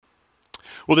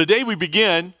Well, today we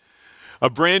begin a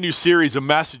brand new series of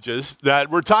messages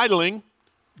that we're titling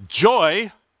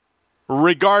Joy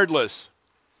Regardless.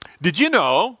 Did you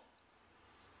know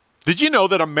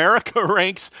that America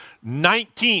ranks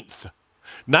 19th?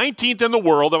 19th in the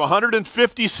world of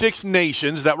 156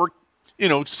 nations that were,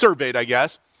 surveyed, I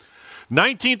guess.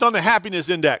 19th on the happiness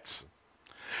index.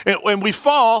 And when we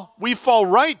fall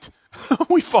right,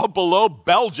 we fall below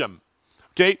Belgium.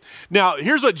 Okay, now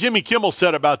here's what Jimmy Kimmel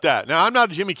said about that. Now, I'm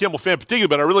not a Jimmy Kimmel fan particularly,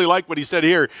 but I really like what he said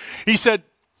here. He said,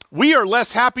 we are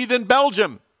less happy than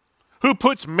Belgium, who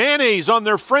puts mayonnaise on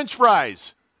their French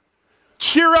fries.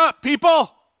 Cheer up,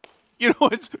 people.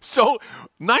 It's so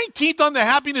 19th on the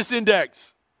happiness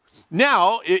index.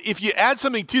 Now, if you add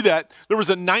something to that, there was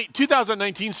a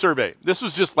 2019 survey. This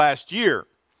was just last year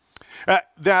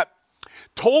that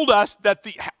told us that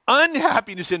the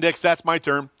unhappiness index, that's my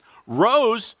term,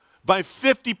 rose by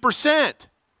 50%.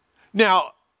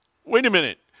 Now, wait a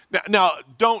minute. Now,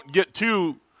 don't get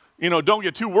too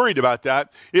worried about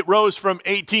that. It rose from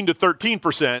 18 to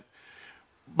 13%,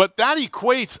 but that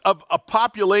equates of a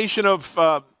population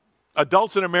of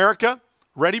adults in America.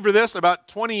 Ready for this? About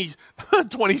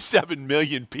 27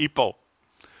 million people.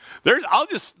 I'll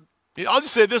just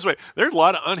say it this way. There's a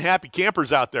lot of unhappy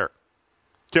campers out there.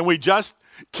 Can we just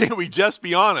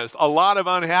be honest? A lot of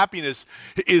unhappiness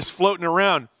is floating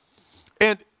around.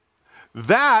 And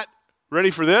that, ready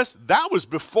for this? That was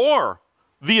before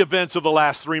the events of the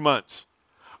last 3 months.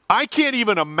 I can't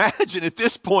even imagine at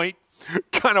this point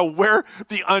kind of where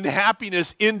the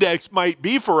unhappiness index might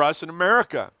be for us in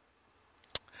America.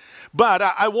 But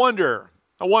I wonder,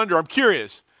 I'm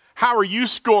curious, how are you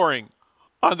scoring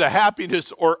on the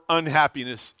happiness or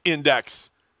unhappiness index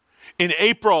in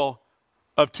April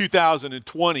of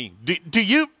 2020? Do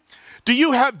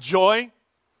you have joy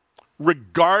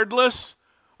regardless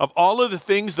of all of the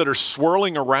things that are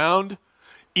swirling around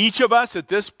each of us at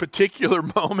this particular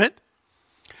moment?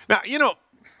 Now,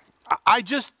 I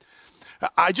just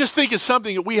think it's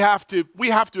something that we have to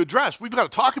address. We've got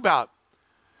to talk about.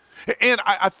 And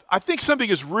I think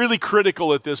something is really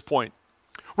critical at this point.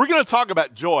 We're going to talk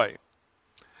about joy.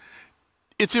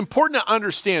 It's important to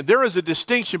understand there is a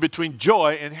distinction between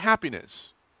joy and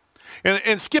happiness.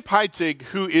 And Skip Heitzig,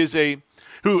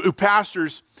 who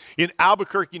pastors in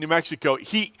Albuquerque, New Mexico,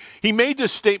 he made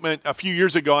this statement a few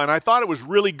years ago, and I thought it was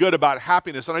really good about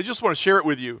happiness, and I just want to share it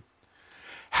with you.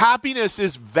 Happiness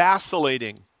is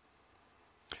vacillating.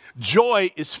 Joy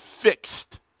is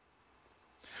fixed.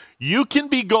 You can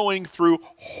be going through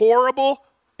horrible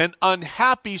and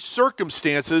unhappy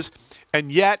circumstances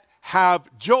and yet have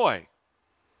joy.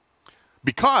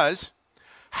 Because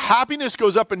happiness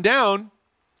goes up and down,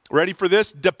 ready for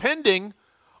this, depending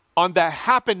on the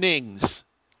happenings.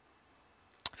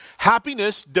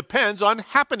 Happiness depends on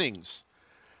happenings.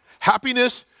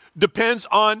 Happiness depends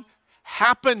on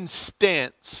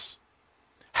happenstance.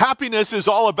 Happiness is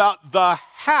all about the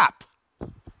hap.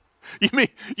 You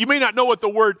may not know what the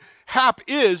word hap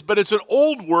is, but it's an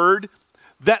old word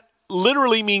that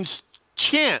literally means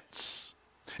chance.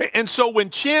 And so when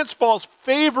chance falls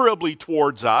favorably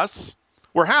towards us,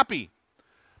 we're happy.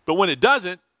 But when it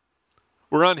doesn't,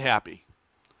 we're unhappy.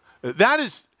 That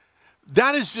is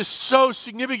just so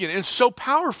significant and so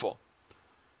powerful.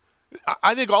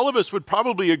 I think all of us would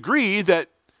probably agree that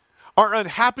our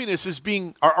happiness is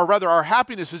being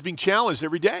challenged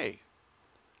every day.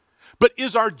 But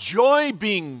is our joy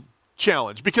being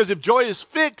challenged? Because if joy is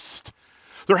fixed,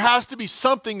 there has to be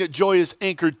something that joy is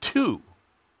anchored to.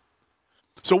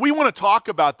 So we want to talk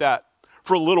about that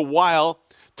for a little while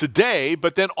today,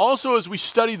 but then also as we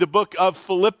study the book of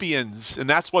Philippians, and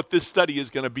that's what this study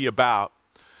is going to be about.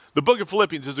 The book of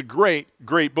Philippians is a great,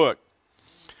 great book.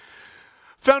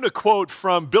 Found a quote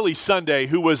from Billy Sunday,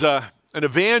 who was an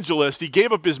evangelist. He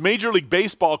gave up his Major League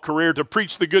Baseball career to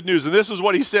preach the good news, and this is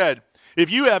what he said. If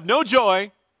you have no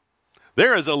joy,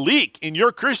 there is a leak in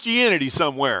your Christianity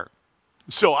somewhere.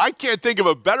 So I can't think of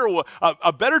a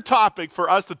better topic for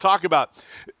us to talk about.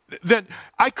 Then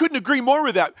I couldn't agree more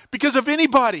with that, because of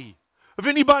anybody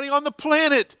on the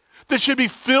planet that should be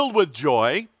filled with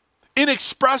joy,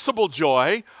 inexpressible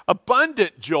joy,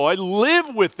 abundant joy,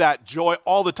 live with that joy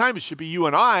all the time, it should be you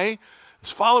and I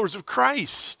as followers of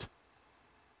Christ.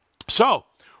 So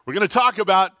we're going to talk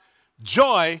about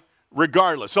joy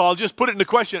regardless. So I'll just put it in the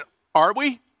question, are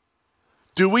we?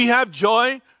 Do we have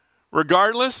joy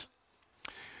regardless?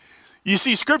 You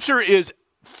see, Scripture is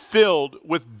filled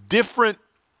with different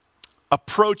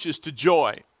approaches to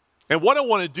joy. And what I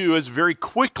want to do is very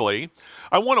quickly,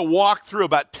 I want to walk through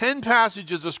about 10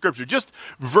 passages of Scripture, just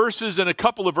verses and a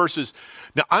couple of verses.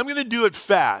 Now, I'm going to do it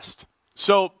fast.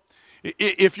 So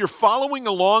if you're following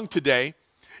along today,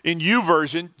 in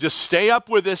YouVersion, just stay up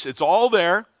with this. It's all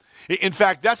there. In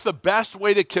fact, that's the best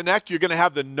way to connect. You're going to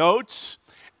have the notes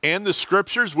and the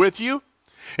scriptures with you.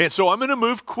 And so I'm going to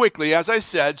move quickly, as I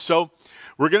said. So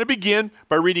we're going to begin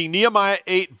by reading Nehemiah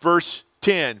 8, verse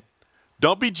 10.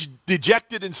 Don't be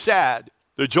dejected and sad.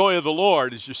 The joy of the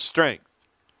Lord is your strength.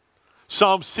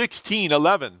 Psalm 16,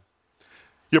 11.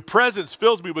 Your presence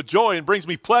fills me with joy and brings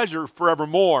me pleasure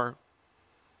forevermore.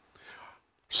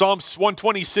 Psalms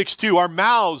 126, 2. Our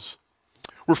mouths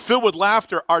were filled with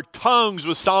laughter, our tongues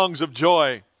with songs of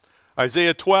joy.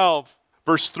 Isaiah 12,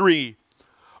 verse 3.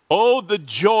 Oh, the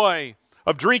joy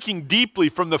of drinking deeply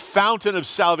from the fountain of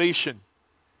salvation.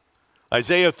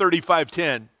 Isaiah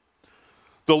 35:10.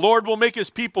 The Lord will make his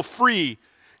people free.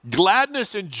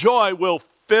 Gladness and joy will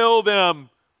fill them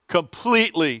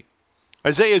completely.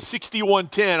 Isaiah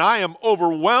 61:10. I am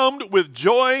overwhelmed with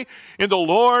joy in the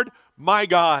Lord my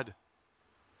God.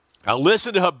 Now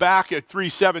listen to Habakkuk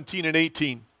 3:17 and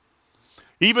 18.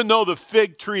 Even though the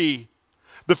fig trees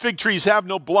have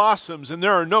no blossoms and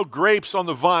there are no grapes on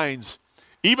the vines,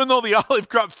 even though the olive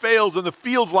crop fails and the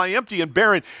fields lie empty and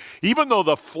barren, even though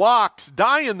the flocks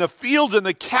die in the fields and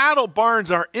the cattle barns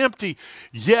are empty,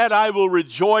 yet I will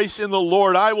rejoice in the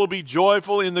Lord. I will be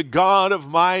joyful in the God of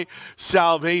my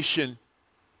salvation.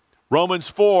 Romans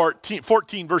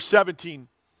 14, verse 17.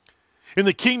 In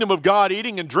the kingdom of God,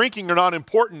 eating and drinking are not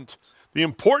important. The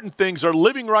important things are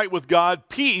living right with God,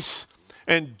 peace,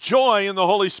 and joy in the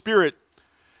Holy Spirit.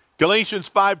 Galatians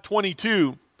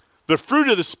 5:22. The fruit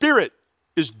of the Spirit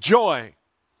is joy.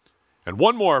 And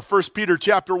one more, 1 Peter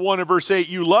chapter 1 and verse 8.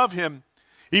 You love him,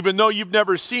 even though you've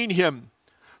never seen him.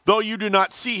 Though you do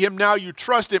not see him now, you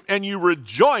trust him, and you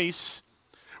rejoice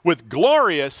with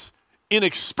glorious,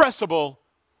 inexpressible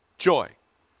joy.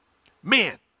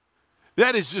 Man,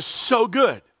 that is just so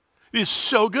good. It is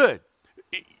so good.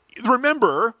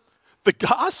 Remember, the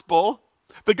gospel,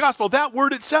 that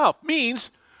word itself means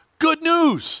good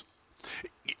news.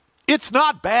 It's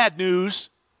not bad news.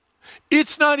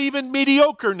 It's not even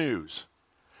mediocre news.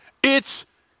 It's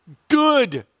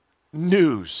good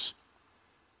news.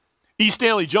 E.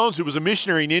 Stanley Jones, who was a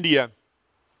missionary in India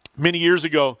many years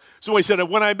ago, so he said,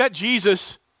 when I met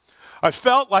Jesus, I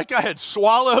felt like I had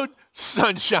swallowed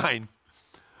sunshine.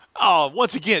 Oh,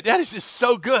 once again, that is just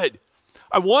so good.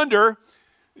 I wonder,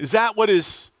 is that what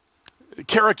is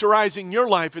characterizing your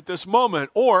life at this moment?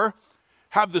 Or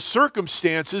have the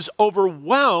circumstances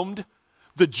overwhelmed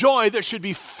the joy that should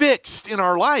be fixed in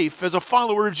our life as a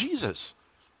follower of Jesus?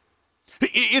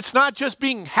 It's not just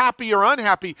being happy or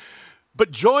unhappy,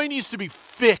 but joy needs to be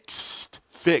fixed.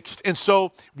 And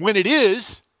so when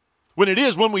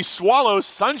we swallow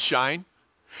sunshine,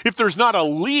 if there's not a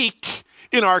leak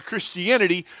in our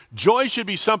Christianity, joy should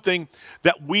be something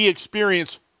that we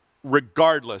experience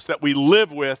regardless, that we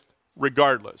live with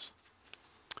regardless.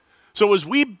 So as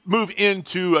we move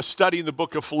into a study in the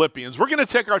book of Philippians, we're going to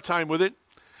take our time with it.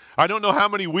 I don't know how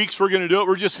many weeks we're going to do it.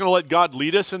 We're just going to let God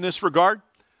lead us in this regard.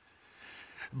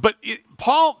 But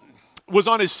Paul was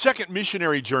on his second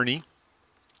missionary journey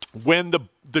when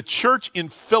the church in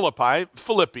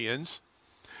Philippians,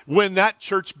 when that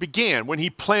church began, when he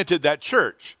planted that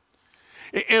church.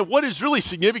 And what is really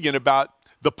significant about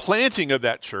the planting of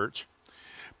that church,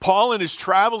 Paul and his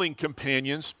traveling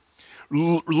companions,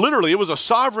 literally, it was a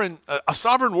sovereign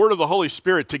word of the Holy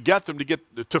Spirit to get them to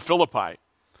get to Philippi.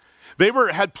 They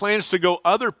had plans to go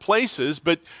other places,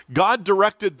 but God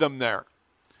directed them there.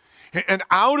 And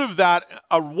out of that,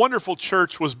 a wonderful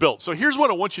church was built. So here's what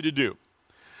I want you to do.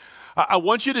 I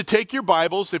want you to take your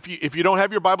Bibles. If you don't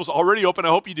have your Bibles already open, I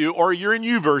hope you do, or you're in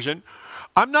YouVersion.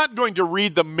 I'm not going to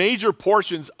read the major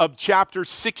portions of chapter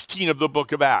 16 of the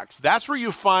book of Acts. That's where you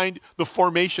find the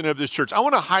formation of this church. I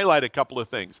want to highlight a couple of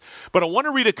things, but I want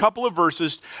to read a couple of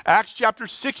verses. Acts chapter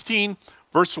 16,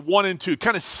 verse 1 and 2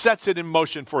 kind of sets it in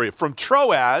motion for you. From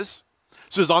Troas,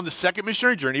 this is on the second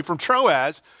missionary journey, from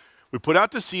Troas, we put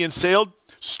out to sea and sailed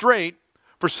straight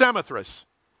for Samothrace.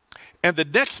 And the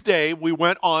next day, we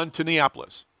went on to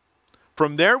Neapolis.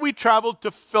 From there, we traveled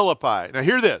to Philippi. Now,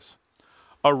 hear this.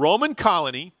 A Roman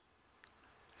colony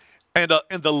and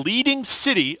the leading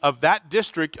city of that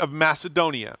district of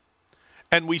Macedonia.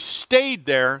 And we stayed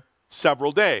there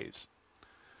several days.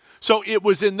 So it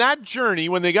was in that journey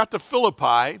when they got to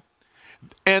Philippi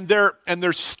and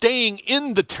they're staying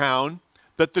in the town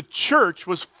that the church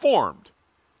was formed.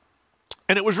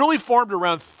 And it was really formed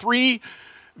around three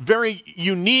very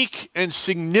unique and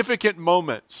significant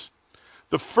moments.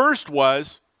 The first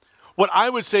was what I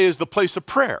would say is the place of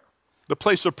prayer. The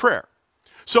place of prayer.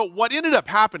 So what ended up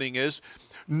happening is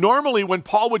Normally, when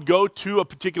Paul would go to a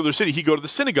particular city, he'd go to the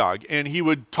synagogue and he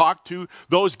would talk to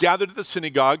those gathered at the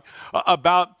synagogue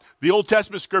about the Old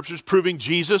Testament scriptures proving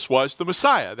Jesus was the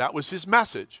Messiah. That was his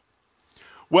message.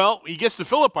 Well, he gets to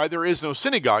Philippi, there is no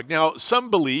synagogue. Now, some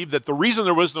believe that the reason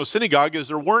there was no synagogue is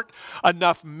there weren't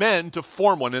enough men to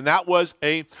form one, and that was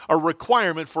a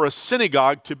requirement for a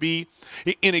synagogue to be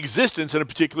in existence in a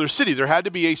particular city. There had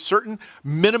to be a certain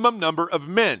minimum number of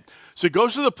men. So he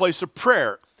goes to the place of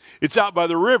prayer. It's out by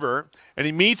the river, and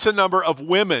he meets a number of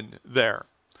women there.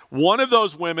 One of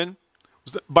those women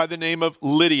was by the name of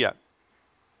Lydia.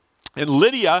 And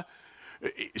Lydia,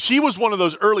 she was one of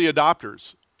those early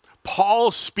adopters. Paul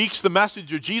speaks the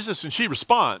message of Jesus and she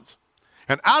responds.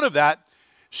 And out of that,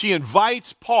 she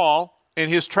invites Paul and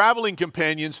his traveling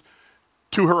companions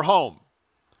to her home.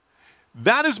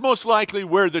 That is most likely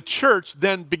where the church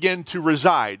then began to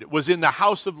reside, was in the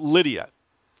house of Lydia.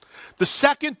 The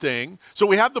second thing, so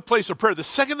we have the place of prayer. The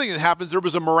second thing that happens, there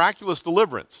was a miraculous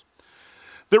deliverance.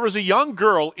 There was a young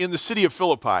girl in the city of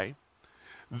Philippi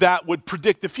that would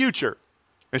predict the future.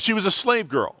 And she was a slave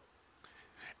girl.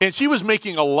 And she was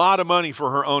making a lot of money for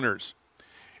her owners.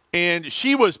 And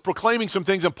she was proclaiming some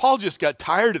things, and Paul just got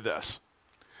tired of this.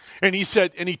 And he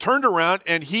said, and he turned around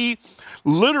and he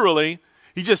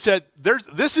just said,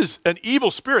 this is an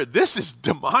evil spirit. This is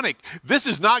demonic. This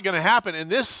is not going to happen. And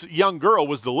this young girl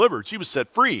was delivered. She was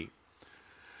set free.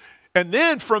 And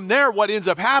then from there, what ends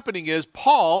up happening is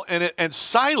Paul and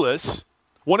Silas,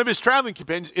 one of his traveling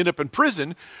companions, end up in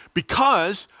prison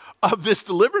because of this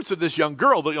deliverance of this young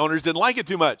girl. The owners didn't like it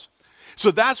too much.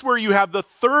 So that's where you have the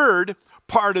third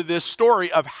part of this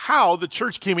story of how the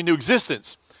church came into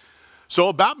existence. So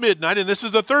about midnight, and this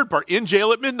is the third part, in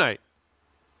jail at midnight.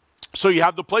 So you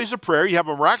have the place of prayer, you have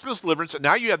a miraculous deliverance, and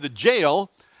now you have the jail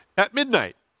at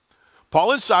midnight.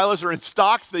 Paul and Silas are in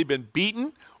stocks. They've been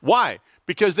beaten. Why?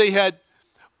 Because they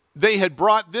had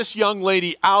brought this young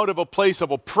lady out of a place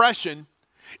of oppression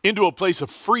into a place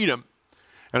of freedom.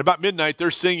 And about midnight,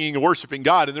 they're singing and worshiping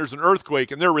God, and there's an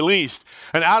earthquake, and they're released.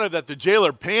 And out of that, the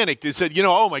jailer panicked and said,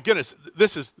 oh my goodness,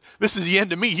 this is the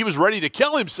end of me. He was ready to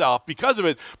kill himself because of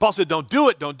it. Paul said, don't do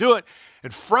it, don't do it.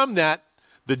 And from that,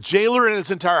 the jailer and his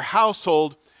entire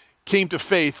household came to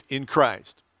faith in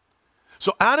Christ.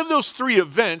 So out of those three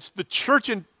events, the church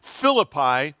in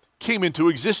Philippi came into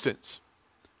existence.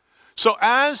 So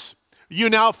as you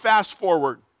now fast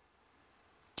forward,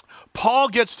 Paul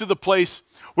gets to the place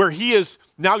where he is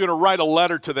now going to write a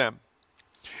letter to them.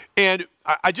 And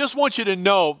I just want you to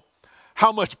know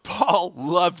how much Paul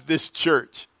loved this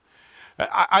church.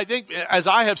 I think as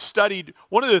I have studied,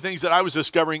 one of the things that I was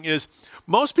discovering is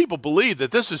most people believe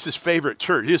that this is his favorite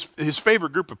church, his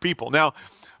favorite group of people. Now,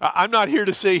 I'm not here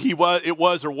to say it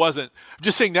was or wasn't. I'm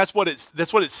just saying that's what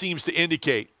it seems to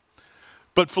indicate.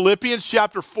 But Philippians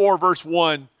chapter 4, verse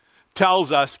 1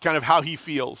 tells us kind of how he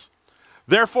feels.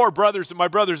 Therefore, brothers and my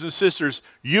brothers and sisters,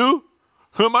 you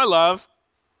whom I love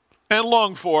and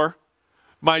long for,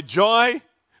 my joy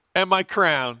and my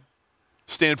crown,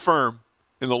 stand firm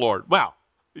in the Lord. Wow.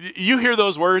 You hear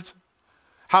those words?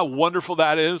 How wonderful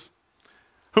that is.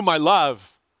 Whom I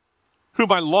love,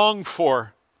 whom I long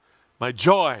for, my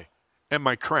joy and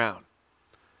my crown.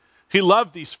 He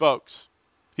loved these folks.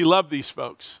 He loved these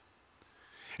folks.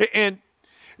 And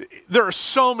there are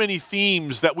so many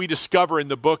themes that we discover in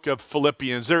the book of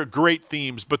Philippians. They're great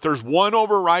themes, but there's one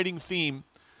overriding theme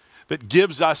that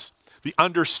gives us the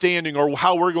understanding or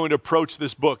how we're going to approach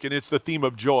this book, and it's the theme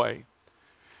of joy.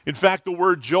 In fact, the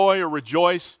word joy or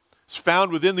rejoice is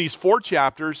found within these 4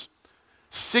 chapters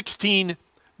 16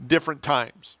 different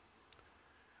times.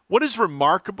 What is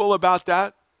remarkable about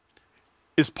that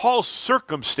is Paul's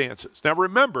circumstances. Now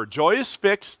remember, joy is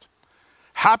fixed.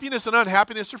 Happiness and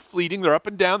unhappiness are fleeting. They're up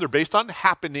and down. They're based on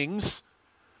happenings.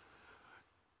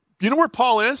 You know where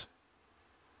Paul is?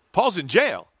 Paul's in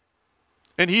jail.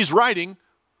 And he's writing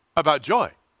about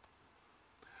joy.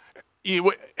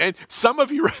 And some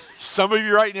of you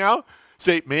right now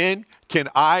say, man, can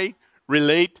I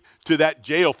relate to that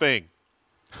jail thing?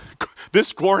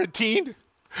 This quarantine,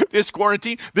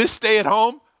 this stay at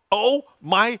home. Oh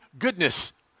my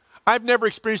goodness. I've never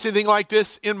experienced anything like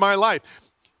this in my life.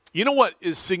 You know what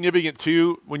is significant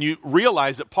too when you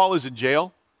realize that Paul is in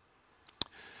jail?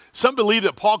 Some believe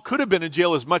that Paul could have been in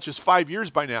jail as much as 5 years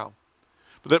by now.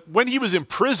 But that when he was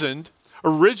imprisoned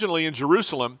originally in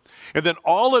Jerusalem, and then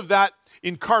all of that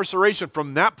incarceration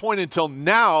from that point until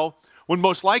now, when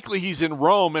most likely he's in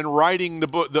Rome and writing the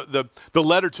book, the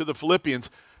letter to the Philippians,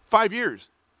 5 years.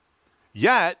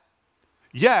 Yet,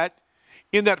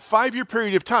 in that 5-year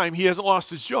period of time, he hasn't lost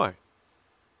his joy.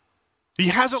 He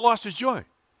hasn't lost his joy.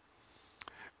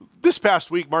 This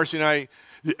past week, Marcy and I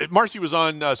Marcy was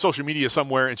on social media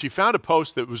somewhere, and she found a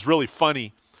post that was really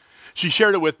funny. She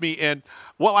shared it with me, and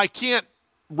while I can't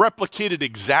replicate it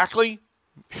exactly,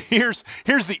 here's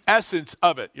the essence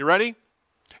of it. You ready?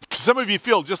 Some of you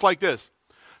feel just like this.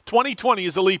 2020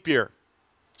 is a leap year.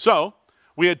 So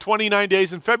we had 29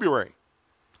 days in February.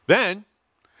 Then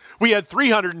we had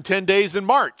 310 days in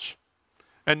March.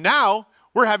 And now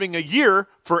we're having a year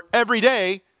for every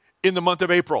day in the month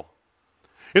of April.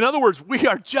 In other words, we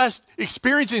are just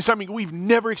experiencing something we've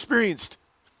never experienced.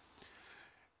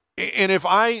 And if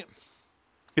I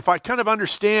kind of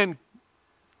understand,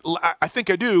 I think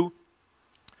I do,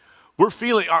 we're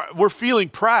feeling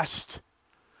pressed.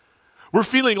 We're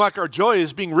feeling like our joy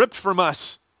is being ripped from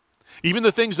us. Even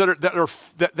the things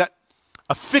that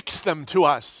affix them to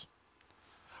us.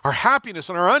 Our happiness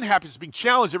and our unhappiness is being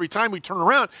challenged every time we turn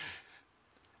around.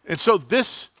 And so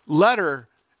this letter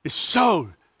is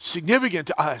so significant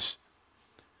to us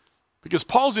because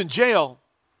Paul's in jail,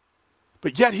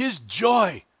 but yet his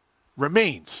joy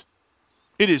remains.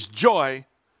 It is joy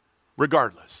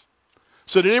regardless.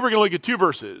 So today we're going to look at two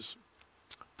verses.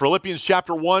 Philippians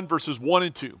chapter 1, verses 1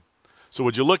 and 2. So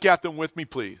would you look at them with me,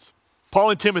 please?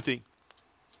 Paul and Timothy,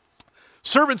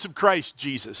 servants of Christ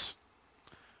Jesus,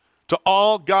 to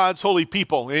all God's holy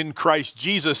people in Christ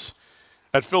Jesus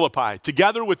at Philippi,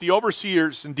 together with the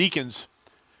overseers and deacons,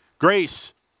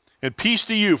 grace and peace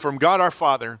to you from God our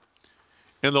Father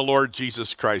and the Lord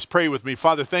Jesus Christ. Pray with me.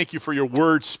 Father, thank you for your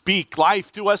word. Speak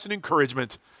life to us and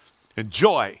encouragement and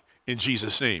joy in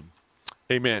Jesus' name.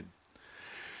 Amen.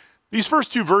 These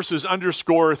first two verses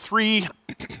underscore three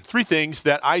things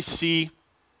that I see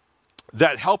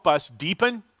that help us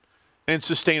deepen and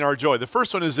sustain our joy. The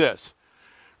first one is this: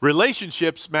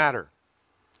 relationships matter.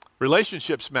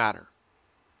 Relationships matter.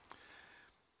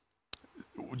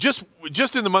 Just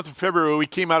in the month of February, we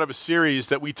came out of a series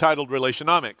that we titled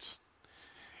Relationomics.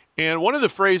 And one of the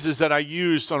phrases that I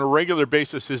used on a regular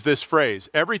basis is this phrase: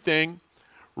 everything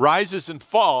rises and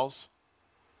falls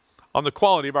on the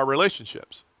quality of our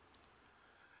relationships.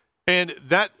 And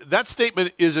that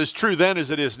statement is as true then as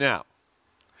it is now.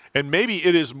 And maybe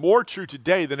it is more true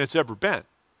today than it's ever been.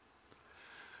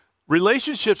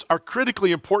 Relationships are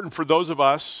critically important for those of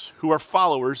us who are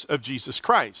followers of Jesus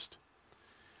Christ.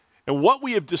 And what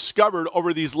we have discovered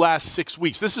over these last 6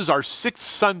 weeks, this is our 6th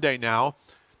Sunday now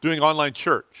doing online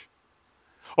church.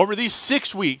 Over these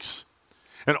 6 weeks,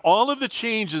 and all of the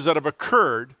changes that have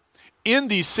occurred in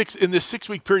this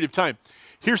 6-week period of time,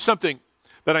 here's something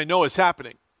that I know is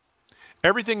happening.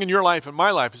 Everything in your life and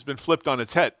my life has been flipped on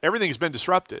its head. Everything has been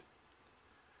disrupted.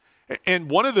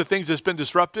 And one of the things that's been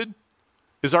disrupted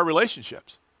is our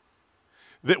relationships.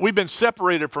 That we've been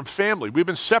separated from family. We've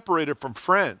been separated from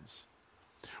friends.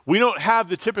 We don't have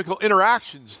the typical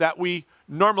interactions that we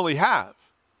normally have.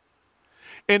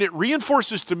 And it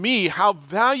reinforces to me how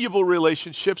valuable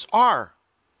relationships are.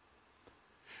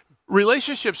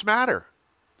 Relationships matter.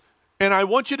 And I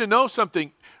want you to know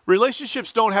something.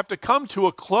 Relationships don't have to come to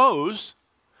a close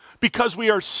because we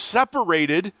are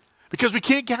separated, because we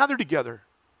can't gather together.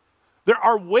 There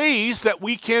are ways that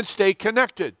we can stay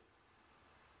connected.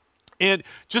 And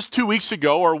just 2 weeks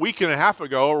ago, or a week and a half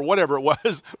ago, or whatever it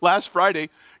was, last Friday,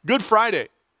 Good Friday,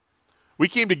 we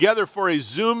came together for a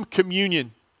Zoom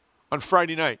communion on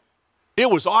Friday night. It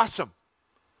was awesome.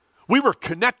 We were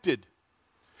connected.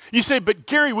 You say, but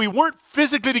Gary, we weren't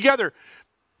physically together,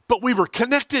 but we were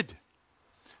connected.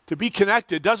 To be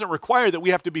connected doesn't require that we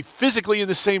have to be physically in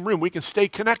the same room. We can stay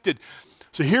connected.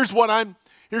 So here's what I'm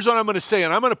going to say,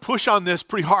 and I'm going to push on this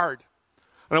pretty hard.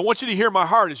 And I want you to hear my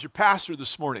heart as your pastor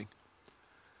this morning.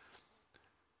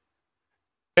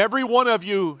 Every one of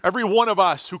you, every one of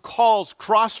us who calls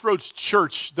Crossroads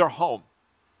Church their home,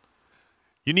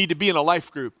 you need to be in a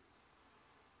life group.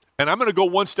 And I'm going to go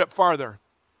one step farther.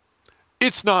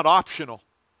 It's not optional.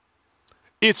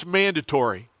 It's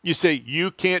mandatory. You say,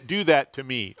 you can't do that to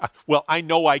me. Well, I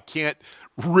know I can't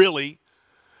really,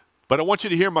 but I want you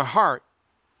to hear my heart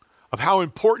of how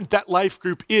important that life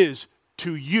group is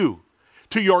to you,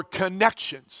 to your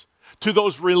connections, to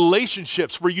those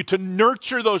relationships, for you to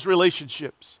nurture those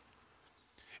relationships.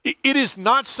 It is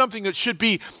not something that should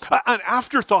be an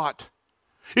afterthought.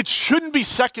 It shouldn't be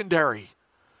secondary.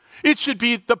 It should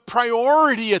be the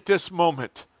priority at this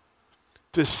moment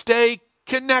to stay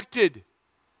connected.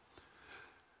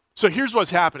 So here's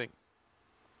what's happening.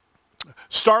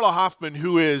 Starla Hoffman,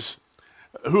 who is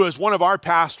one of our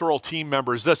pastoral team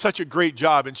members, does such a great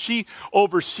job, and she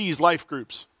oversees life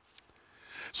groups.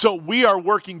 So we are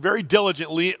working very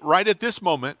diligently right at this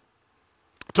moment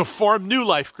to form new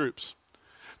life groups,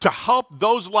 to help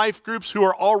those life groups who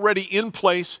are already in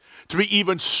place to be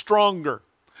even stronger,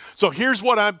 So here's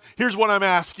what I'm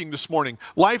asking this morning.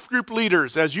 Life group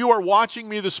leaders, as you are watching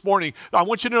me this morning, I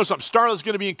want you to know something. Starla's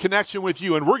going to be in connection with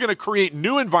you, and we're going to create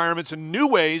new environments and new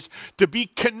ways to be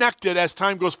connected as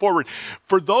time goes forward.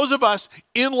 For those of us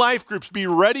in life groups, be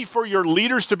ready for your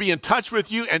leaders to be in touch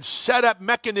with you and set up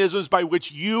mechanisms by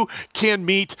which you can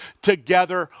meet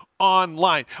together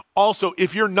online. Also,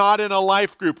 if you're not in a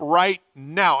life group right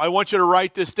now, I want you to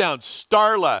write this down.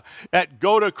 Starla at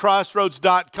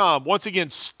gotocrossroads.com. Once again,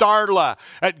 Starla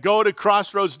at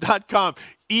gotocrossroads.com.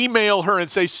 Email her and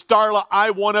say, Starla,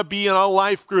 I want to be in a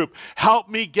life group. Help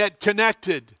me get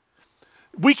connected.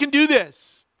 We can do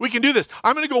this. We can do this.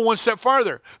 I'm going to go one step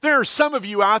farther. There are some of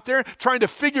you out there trying to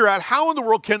figure out how in the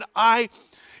world can I,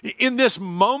 in this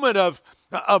moment of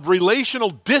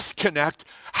relational disconnect,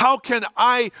 how can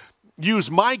I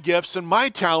use my gifts and my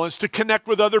talents to connect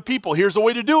with other people? Here's the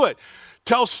way to do it.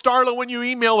 Tell Starla when you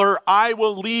email her, I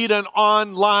will lead an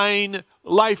online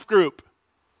life group.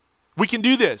 We can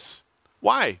do this.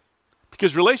 Why?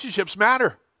 Because relationships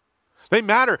matter. They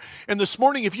matter. And this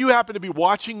morning, if you happen to be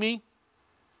watching me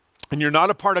and you're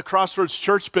not a part of Crossroads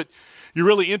Church, but you're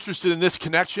really interested in this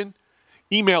connection,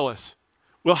 email us.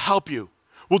 We'll help you.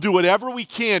 We'll do whatever we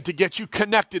can to get you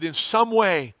connected in some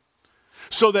way,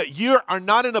 so that you are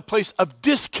not in a place of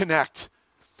disconnect,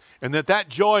 and that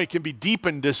joy can be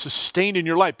deepened and sustained in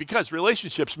your life, because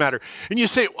relationships matter. And you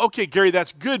say, okay, Gary,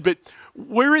 that's good, but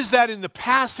where is that in the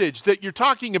passage that you're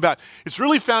talking about? It's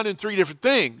really found in three different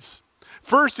things.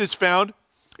 First, it's found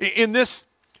in this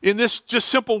just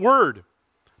simple word,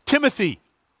 Timothy.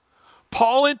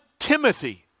 Paul and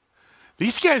Timothy.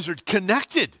 These guys are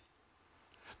connected.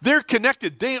 They're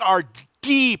connected. They are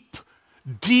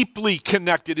deeply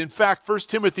connected. In fact, 1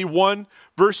 Timothy 1,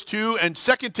 verse 2, and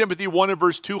 2 Timothy 1 and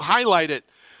verse 2 highlight it.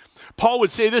 Paul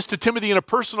would say this to Timothy in a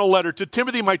personal letter, to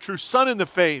Timothy, my true son in the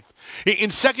faith. In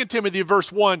 2 Timothy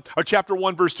verse 1, or chapter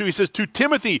 1, verse 2, he says, to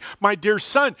Timothy, my dear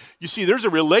son. You see, there's a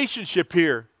relationship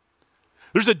here.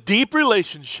 There's a deep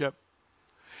relationship.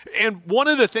 And one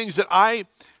of the things that I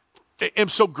am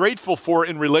so grateful for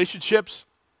in relationships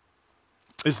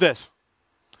is this.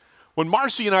 When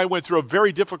Marcy and I went through a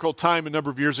very difficult time a number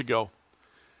of years ago,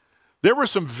 there were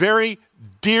some very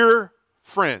dear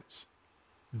friends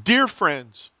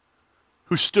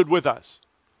who stood with us,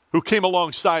 who came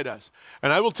alongside us.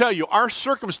 And I will tell you, our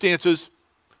circumstances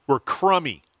were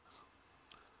crummy.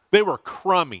 They were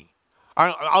crummy.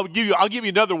 I'll give you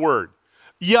another word,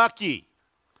 yucky.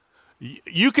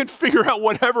 You can figure out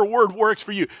whatever word works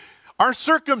for you. Our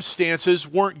circumstances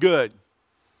weren't good,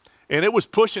 and it was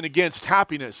pushing against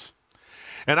happiness.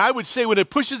 And I would say when it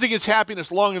pushes against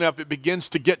happiness long enough, it begins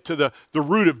to get to the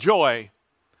root of joy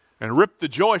and rip the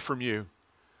joy from you.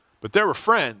 But there were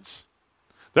friends.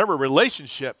 There were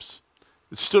relationships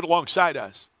that stood alongside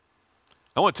us.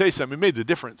 I want to tell you something. It made the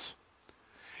difference.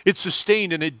 It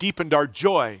sustained and it deepened our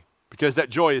joy because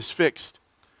that joy is fixed.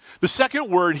 The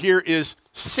second word here is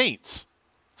saints.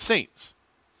 Saints.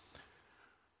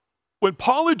 When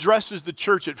Paul addresses the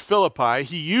church at Philippi,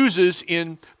 he uses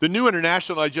in the New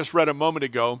International I just read a moment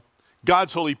ago,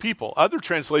 God's holy people. Other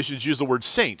translations use the word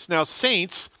saints. Now,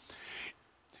 saints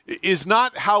is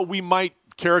not how we might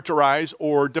characterize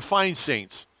or define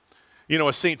saints. You know,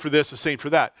 a saint for this, a saint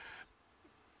for that.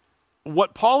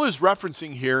 What Paul is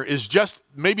referencing here is just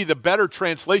maybe the better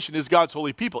translation is God's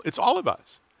holy people. It's all of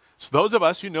us. It's those of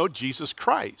us who know Jesus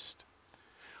Christ.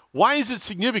 Why is it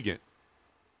significant?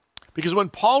 Because when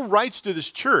Paul writes to this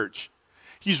church,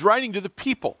 he's writing to the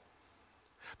people.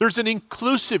 There's an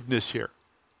inclusiveness here.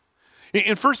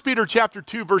 In 1 Peter chapter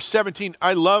 2, verse 17,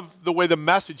 I love the way the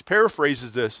Message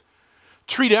paraphrases this.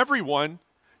 Treat everyone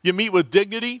you meet with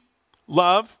dignity,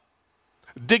 love,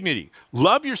 dignity.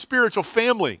 Love your spiritual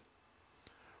family.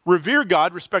 Revere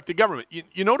God, respect the government.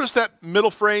 You notice that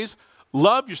middle phrase?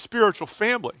 Love your spiritual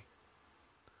family.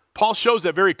 Paul shows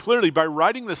that very clearly by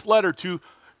writing this letter to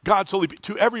God's holy,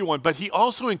 to everyone, but he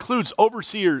also includes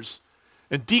overseers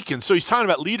and deacons. So he's talking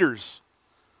about leaders.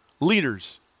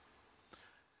 Leaders.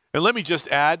 And let me just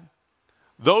add,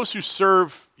 those who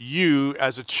serve you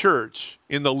as a church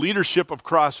in the leadership of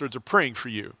Crossroads are praying for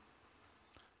you.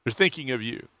 They're thinking of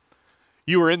you.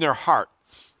 You are in their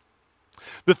hearts.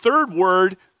 The third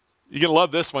word, you're going to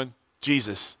love this one,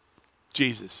 Jesus.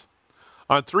 Jesus.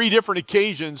 On 3 different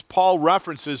occasions, Paul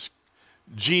references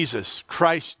Jesus,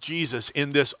 Christ Jesus,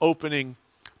 in this opening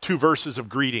 2 verses of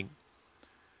greeting.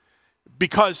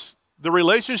 Because the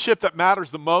relationship that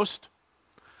matters the most,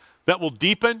 that will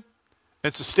deepen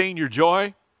and sustain your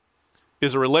joy,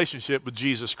 is a relationship with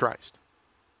Jesus Christ.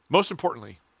 Most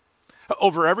importantly,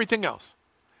 over everything else,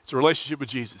 it's a relationship with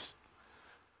Jesus.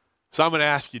 So I'm going to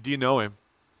ask you, do you know him?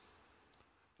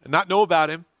 And not know about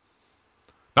him,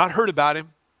 Not heard about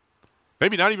him,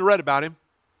 maybe not even read about him,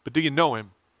 but do you know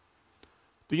him?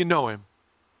 Do you know him?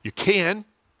 You can,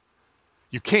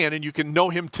 and you can know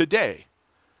him today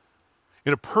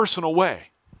in a personal way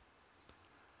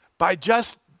by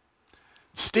just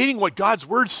stating what God's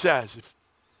word says. If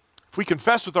we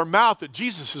confess with our mouth that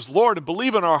Jesus is Lord and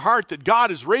believe in our heart that God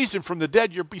has raised him from the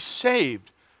dead, you'll be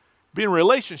saved. Be in a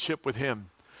relationship with him.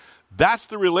 That's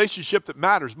the relationship that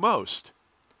matters most.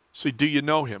 So do you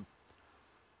know him?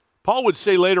 Paul would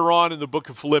say later on in the book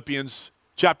of Philippians,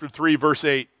 chapter 3, verse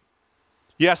 8,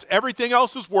 yes, everything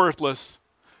else is worthless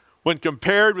when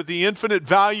compared with the infinite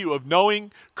value of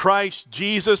knowing Christ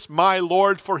Jesus, my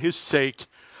Lord. For his sake,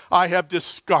 I have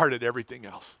discarded everything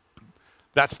else.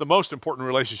 That's the most important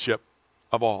relationship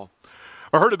of all.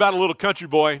 I heard about a little country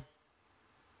boy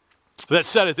that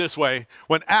said it this way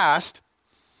when asked,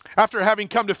 after having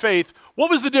come to faith,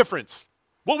 what was the difference?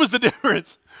 What was the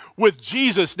difference with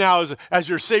Jesus now as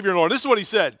your Savior and Lord? This is what he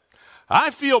said. I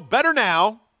feel better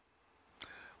now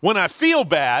when I feel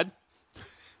bad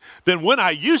than when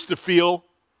I used to feel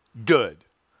good.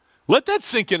 Let that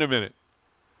sink in a minute.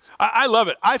 I love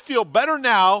it. I feel better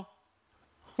now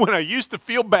when I used to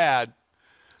feel bad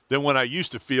than when I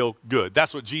used to feel good.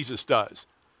 That's what Jesus does.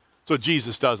 That's what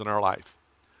Jesus does in our life.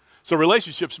 So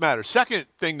relationships matter. Second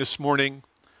thing this morning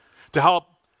to help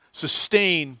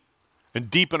sustain and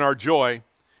deepen our joy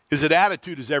is that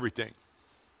attitude is everything.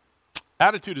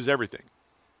 Attitude is everything.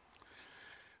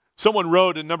 Someone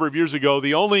wrote a number of years ago,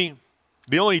 the only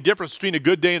difference between a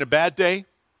good day and a bad day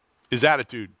is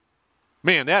attitude.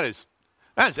 Man, that is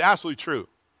absolutely true.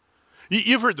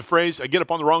 You've heard the phrase, I get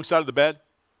up on the wrong side of the bed.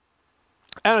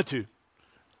 Attitude.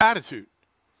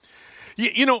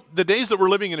 You know, the days that we're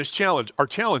living in are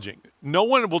challenging. No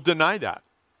one will deny that.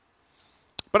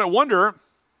 But I wonder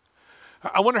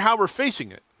how we're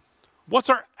facing it. What's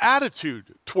our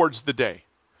attitude towards the day?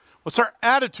 What's our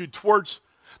attitude towards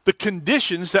the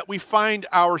conditions that we find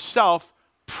ourselves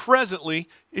presently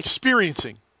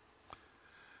experiencing?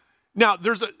 Now,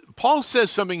 Paul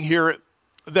says something here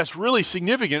that's really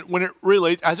significant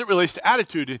as it relates to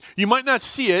attitude. You might not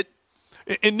see it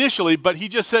initially, but he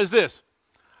just says this.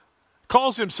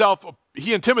 Calls himself,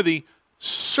 he and Timothy,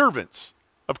 servants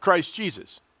of Christ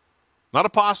Jesus. Not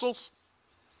apostles,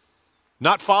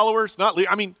 not followers,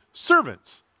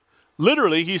 servants.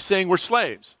 Literally, he's saying we're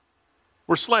slaves.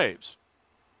 We're slaves.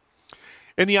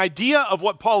 And the idea of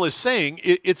what Paul is saying,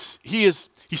 he's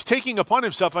taking upon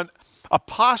himself a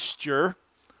posture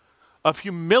of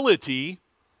humility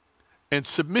and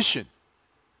submission.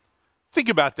 Think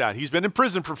about that. He's been in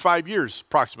prison for 5 years,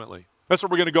 approximately. That's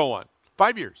what we're going to go on.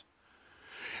 5 years.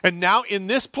 And now in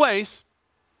this place,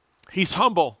 he's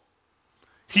humble.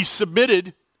 He's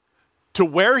submitted to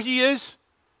where he is,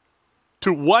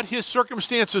 to what his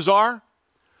circumstances are.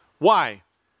 Why?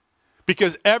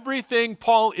 Because everything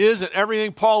Paul is and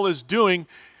everything Paul is doing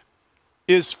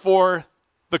is for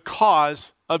the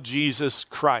cause of Jesus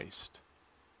Christ.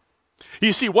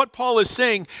 You see, what Paul is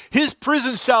saying, his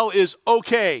prison cell is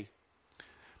okay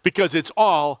because it's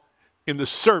all in the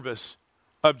service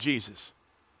of Jesus.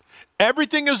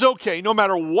 Everything is okay no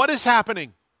matter what is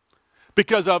happening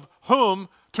because of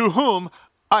to whom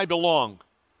I belong.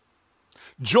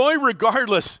 Joy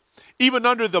regardless, even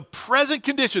under the present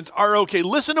conditions, are okay.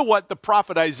 Listen to what the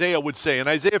prophet Isaiah would say in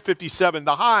Isaiah 57.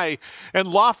 The high and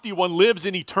lofty one lives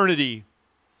in eternity.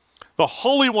 The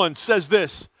Holy One says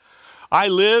this, I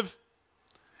live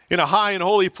in a high and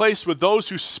holy place with those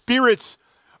whose spirits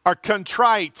are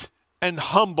contrite and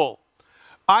humble.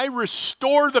 I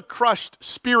restore the crushed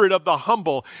spirit of the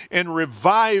humble and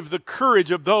revive the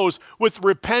courage of those with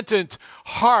repentant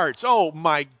hearts. Oh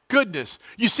my goodness.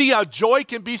 You see how joy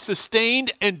can be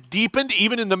sustained and deepened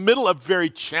even in the middle of very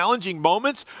challenging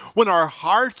moments when our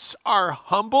hearts are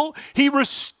humble? He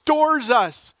restores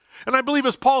us. And I believe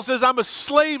as Paul says, I'm a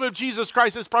slave of Jesus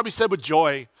Christ. It's probably said with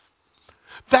joy.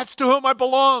 That's to whom I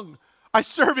belong. I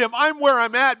serve him. I'm where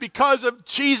I'm at because of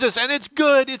Jesus. And it's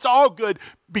good. It's all good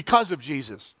because of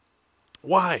Jesus.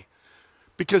 Why?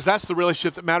 Because that's the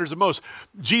relationship that matters the most.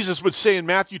 Jesus would say in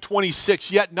Matthew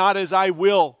 26, yet not as I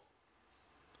will,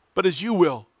 but as you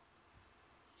will.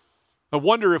 I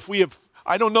wonder if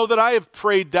I don't know that I have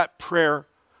prayed that prayer.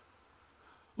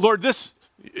 Lord,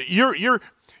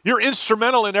 you're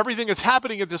instrumental in everything that's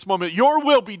happening at this moment. Your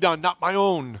will be done, not my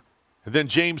own. And then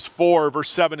James 4, verse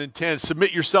 7 and 10,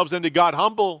 submit yourselves unto God,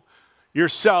 humble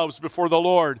yourselves before the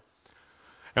Lord.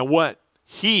 And what?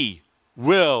 He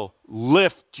will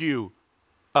lift you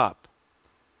up.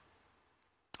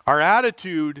 Our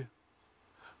attitude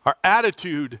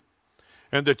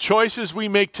and the choices we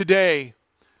make today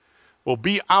will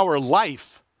be our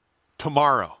life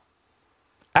tomorrow.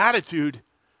 Attitude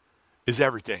is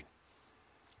everything.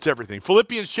 It's everything.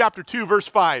 Philippians chapter 2, verse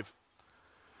 5.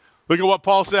 Look at what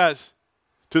Paul says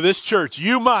to this church.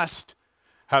 You must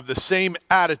have the same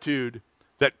attitude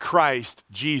that Christ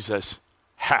Jesus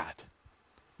had.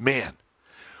 Man,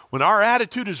 when our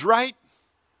attitude is right,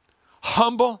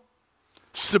 humble,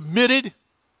 submitted,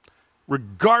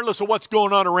 regardless of what's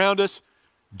going on around us,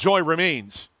 joy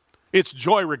remains. It's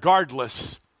joy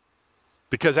regardless,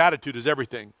 because attitude is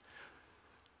everything.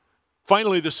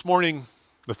 Finally, this morning,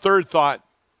 the third thought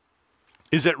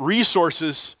is that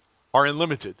resources are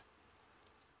unlimited.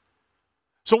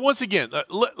 So once again,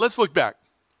 let's look back.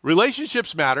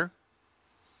 Relationships matter.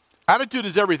 Attitude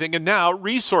is everything. And now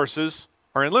resources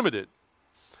are unlimited.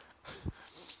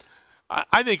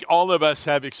 I think all of us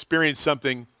have experienced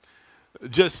something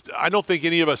I don't think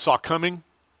any of us saw coming,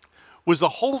 was the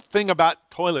whole thing about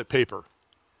toilet paper.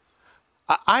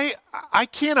 I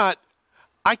cannot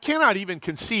even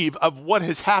conceive of what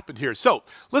has happened here. So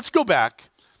let's go back.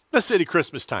 Let's say to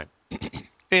Christmas time.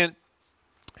 And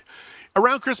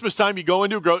around Christmas time, you go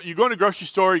into a grocery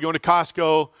store, you go into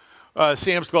Costco,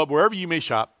 Sam's Club, wherever you may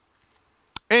shop,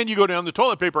 and you go down the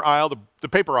toilet paper aisle, the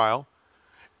paper aisle,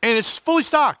 and it's fully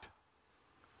stocked.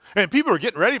 And people are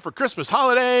getting ready for Christmas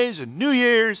holidays and New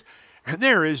Year's, and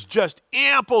there is just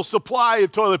ample supply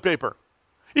of toilet paper.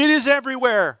 It is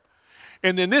everywhere.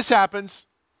 And then this happens,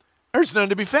 there's none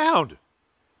to be found.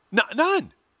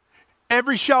 None.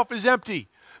 Every shelf is empty.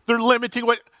 They're limiting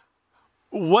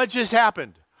what just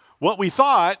happened. What we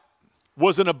thought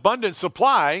was an abundant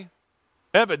supply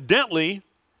evidently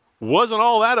wasn't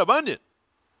all that abundant.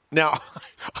 Now,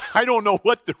 I don't know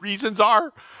what the reasons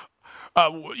are.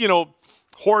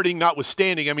 Hoarding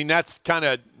notwithstanding, I mean, that's kind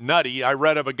of nutty. I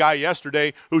read of a guy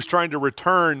yesterday who's trying to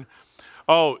return,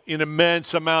 an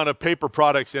immense amount of paper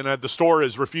products, and the store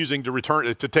is refusing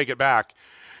to take it back.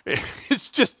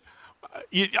 It's just,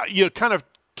 you kind of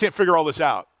can't figure all this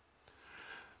out.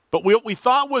 But what we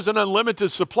thought was an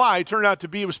unlimited supply turned out to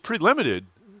be, it was pretty limited,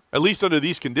 at least under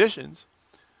these conditions.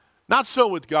 Not so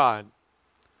with God.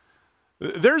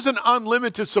 There's an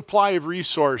unlimited supply of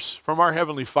resource from our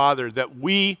Heavenly Father that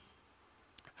we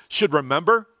should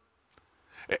remember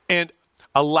and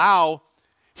allow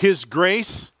His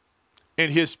grace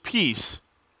and His peace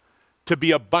to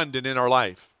be abundant in our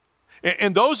life.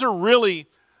 And those are really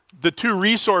the two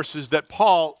resources that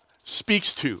Paul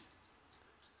speaks to: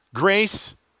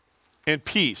 grace and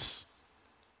peace.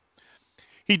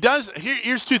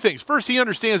 Here's two things. First, he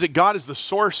understands that God is the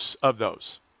source of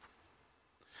those.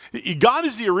 God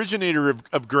is the originator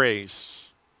of grace.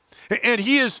 And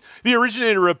He is the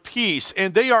originator of peace,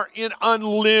 and they are in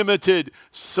unlimited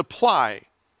supply.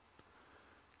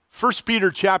 1 Peter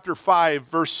chapter 5,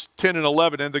 verse 10 and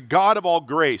 11, and the God of all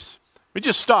grace. Let me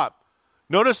just stop.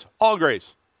 Notice all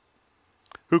grace.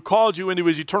 Who called you into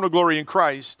His eternal glory in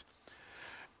Christ,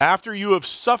 after you have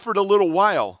suffered a little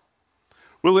while,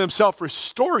 will Himself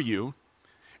restore you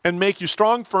and make you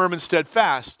strong, firm, and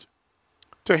steadfast.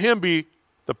 To Him be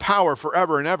the power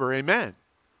forever and ever. Amen.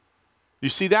 You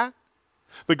see that?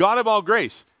 The God of all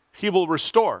grace, He will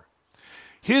restore.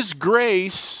 His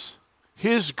grace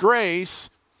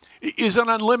is an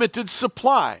unlimited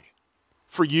supply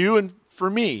for you and for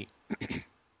me.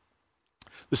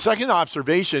 The second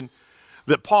observation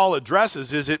that Paul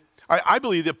addresses is I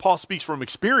believe that Paul speaks from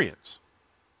experience.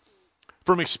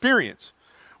 From experience.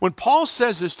 When Paul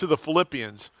says this to the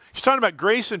Philippians, he's talking about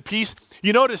grace and peace.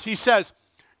 You notice he says,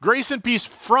 grace and peace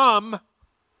from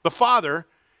the Father.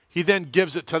 He then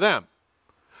gives it to them.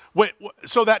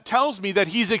 So that tells me that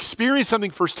he's experienced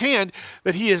something firsthand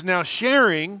that he is now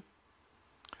sharing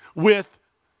with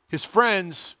his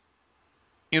friends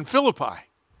in Philippi.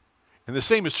 And the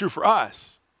same is true for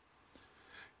us.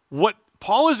 What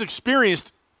Paul has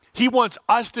experienced, he wants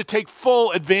us to take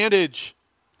full advantage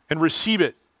and receive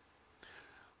it.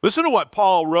 Listen to what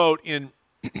Paul wrote in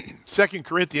 2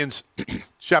 Corinthians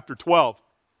chapter 12.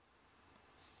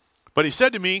 But he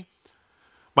said to me,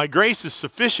 my grace is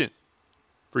sufficient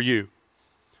for you,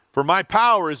 for my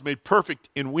power is made perfect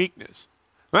in weakness.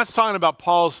 And that's talking about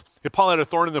Paul had a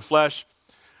thorn in the flesh,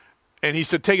 and he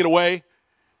said, take it away.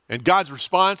 And God's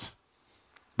response,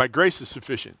 my grace is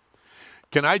sufficient.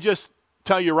 Can I just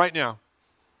tell you right now,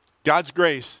 God's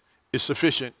grace is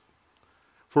sufficient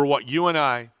for what you and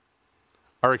I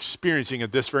are experiencing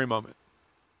at this very moment.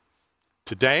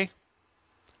 Today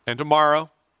and tomorrow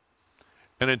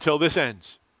and until this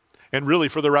ends, and really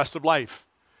for the rest of life.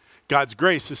 God's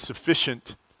grace is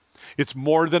sufficient. It's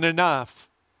more than enough.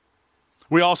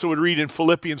 We also would read in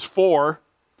Philippians 4,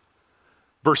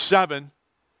 verse 7,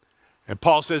 and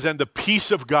Paul says, and the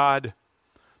peace of God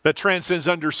that transcends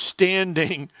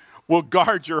understanding will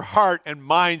guard your heart and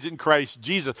minds in Christ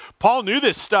Jesus. Paul knew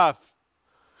this stuff.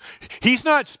 He's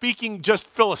not speaking just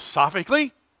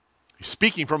philosophically. He's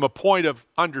speaking from a point of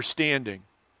understanding.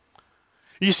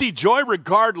 You see, joy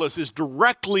regardless is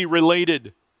directly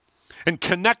related and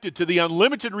connected to the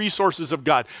unlimited resources of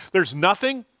God. There's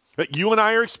nothing that you and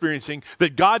I are experiencing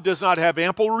that God does not have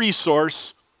ample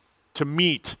resource to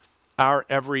meet our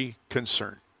every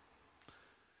concern.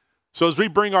 So as we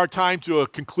bring our time to a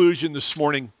conclusion this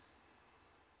morning,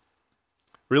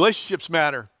 relationships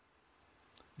matter.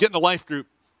 Get in the life group.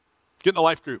 Get in the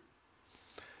life group.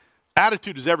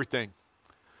 Attitude is everything.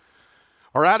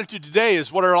 Our attitude today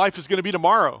is what our life is going to be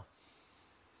tomorrow.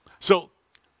 So,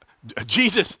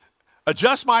 Jesus,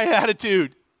 adjust my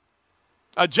attitude.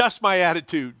 Adjust my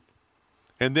attitude.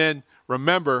 And then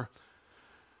remember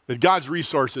that God's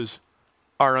resources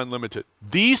are unlimited.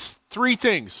 These three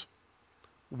things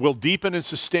will deepen and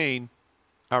sustain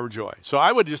our joy. So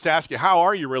I would just ask you, how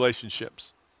are your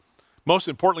relationships? Most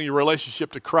importantly, your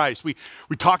relationship to Christ. We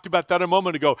talked about that a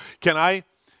moment ago. Can I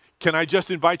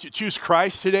just invite you to choose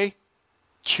Christ today?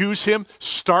 Choose him.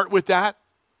 Start with that.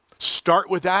 Start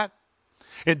with that.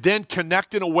 And then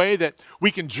connect in a way that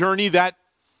we can journey that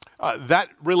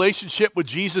relationship with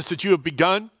Jesus that you have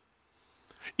begun.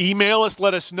 Email us,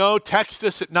 let us know. Text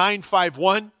us at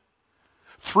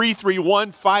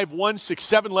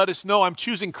 951-331-5167. Let us know I'm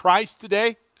choosing Christ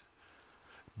today.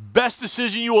 Best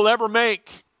decision you will ever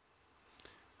make.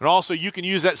 And also, you can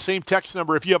use that same text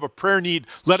number if you have a prayer need.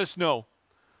 Let us know.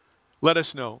 Let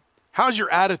us know. How's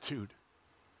your attitude?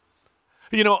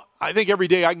 You know, I think every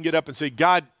day I can get up and say,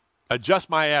 God, adjust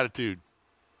my attitude.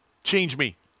 Change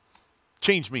me.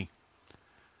 Change me.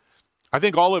 I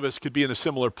think all of us could be in a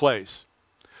similar place.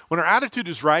 When our attitude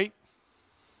is right,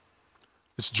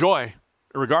 it's joy,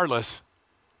 regardless.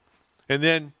 And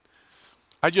then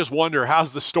I just wonder,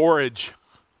 how's the storage?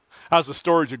 How's the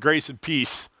storage of grace and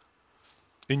peace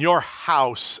in your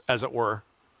house, as it were?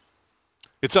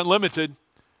 It's unlimited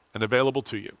and available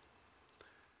to you.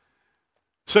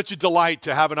 Such a delight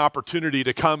to have an opportunity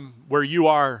to come where you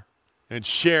are and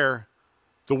share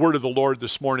the word of the Lord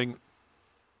this morning.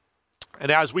 And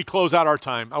as we close out our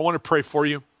time, I want to pray for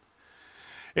you.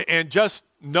 And just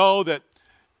know that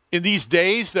in these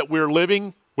days that we're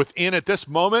living within at this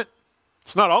moment,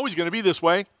 it's not always going to be this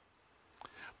way.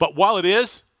 But while it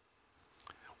is,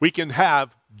 we can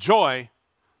have joy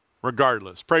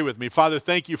regardless. Pray with me. Father,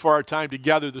 thank you for our time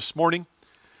together this morning.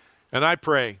 And I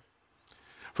pray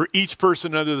for each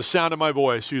person under the sound of my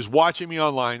voice who's watching me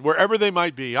online, wherever they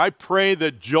might be, I pray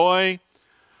that joy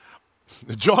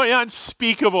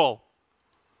unspeakable,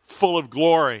 full of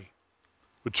glory,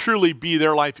 would truly be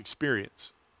their life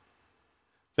experience.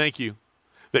 Thank you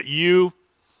that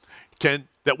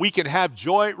we can have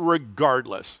joy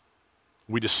regardless.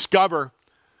 We discover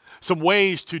some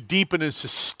ways to deepen and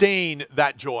sustain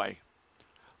that joy.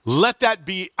 Let that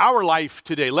be our life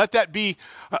today. Let that be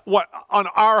what on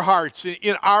our hearts,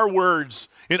 in our words,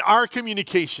 in our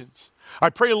communications. I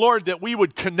pray, Lord, that we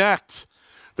would connect,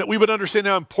 that we would understand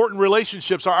how important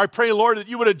relationships are. I pray, Lord, that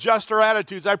you would adjust our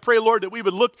attitudes. I pray, Lord, that we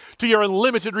would look to your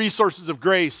unlimited resources of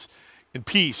grace and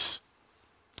peace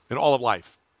in all of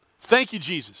life. Thank you,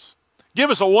 Jesus. Give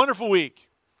us a wonderful week.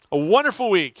 A wonderful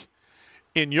week.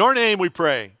 In your name we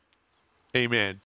pray. Amen.